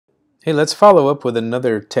Hey, let's follow up with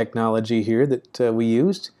another technology here that we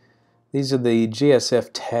used. These are the JSF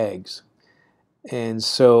tags. And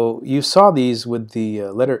so you saw these with the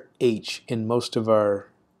letter H in most of our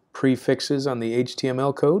prefixes on the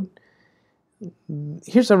HTML code.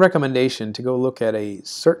 Here's a recommendation to go look at a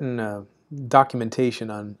certain documentation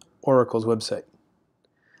on Oracle's website.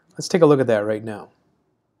 Let's take a look at that right now.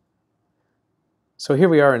 So here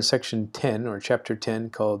we are in section 10 or chapter 10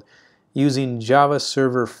 called Using Java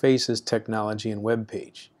Server Faces Technology in Web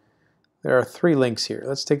Page. There are 3 links here.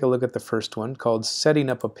 Let's take a look at the first one called Setting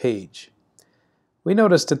Up a Page. We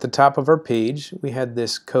noticed at the top of our page we had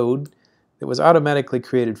this code that was automatically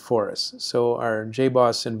created for us. So our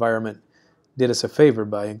JBoss environment did us a favor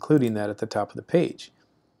by including that at the top of the page.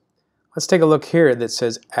 Let's take a look here that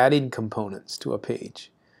says Adding Components to a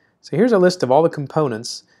Page. So here's a list of all the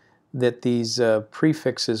components that these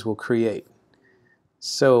prefixes will create.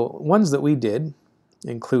 So ones that we did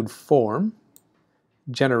include form,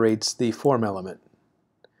 generates the form element.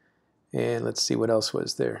 And let's see what else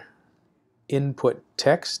was there. Input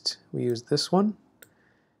text, we used this one.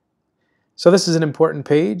 So this is an important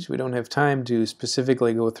page. We don't have time to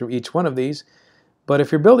specifically go through each one of these, but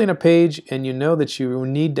if you're building a page and you know that you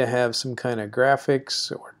need to have some kind of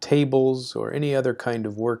graphics or tables or any other kind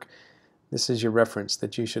of work, this is your reference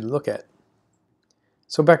that you should look at.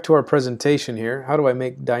 So back to our presentation here. How do I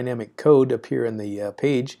make dynamic code appear in the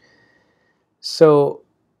page? So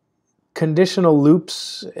conditional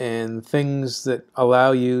loops and things that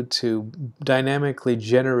allow you to dynamically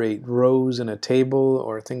generate rows in a table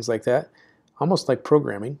or things like that, almost like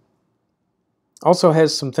programming. Also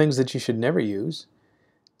has some things that you should never use,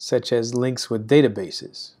 such as links with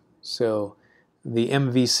databases. So the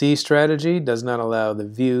MVC strategy does not allow the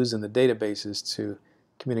views and the databases to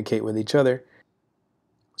communicate with each other.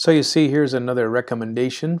 So you see here's another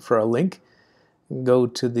recommendation for a link. Go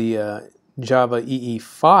to the Java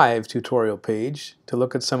EE5 tutorial page to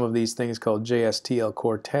look at some of these things called JSTL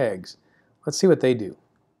core tags. Let's see what they do.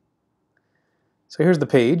 So here's the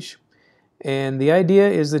page, and the idea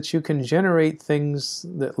is that you can generate things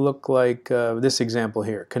that look like this example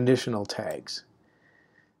here, conditional tags.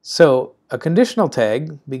 So a conditional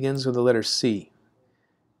tag begins with the letter C,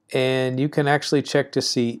 and you can actually check to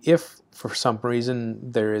see if for some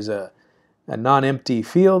reason there is a non-empty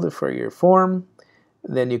field for your form.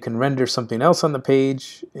 Then you can render something else on the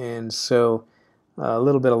page, and so a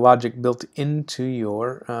little bit of logic built into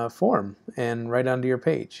your form and right onto your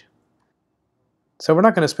page. So we're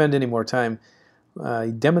not going to spend any more time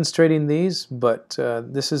demonstrating these, but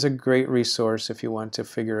this is a great resource if you want to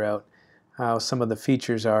figure out how some of the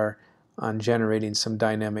features are on generating some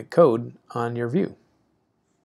dynamic code on your view.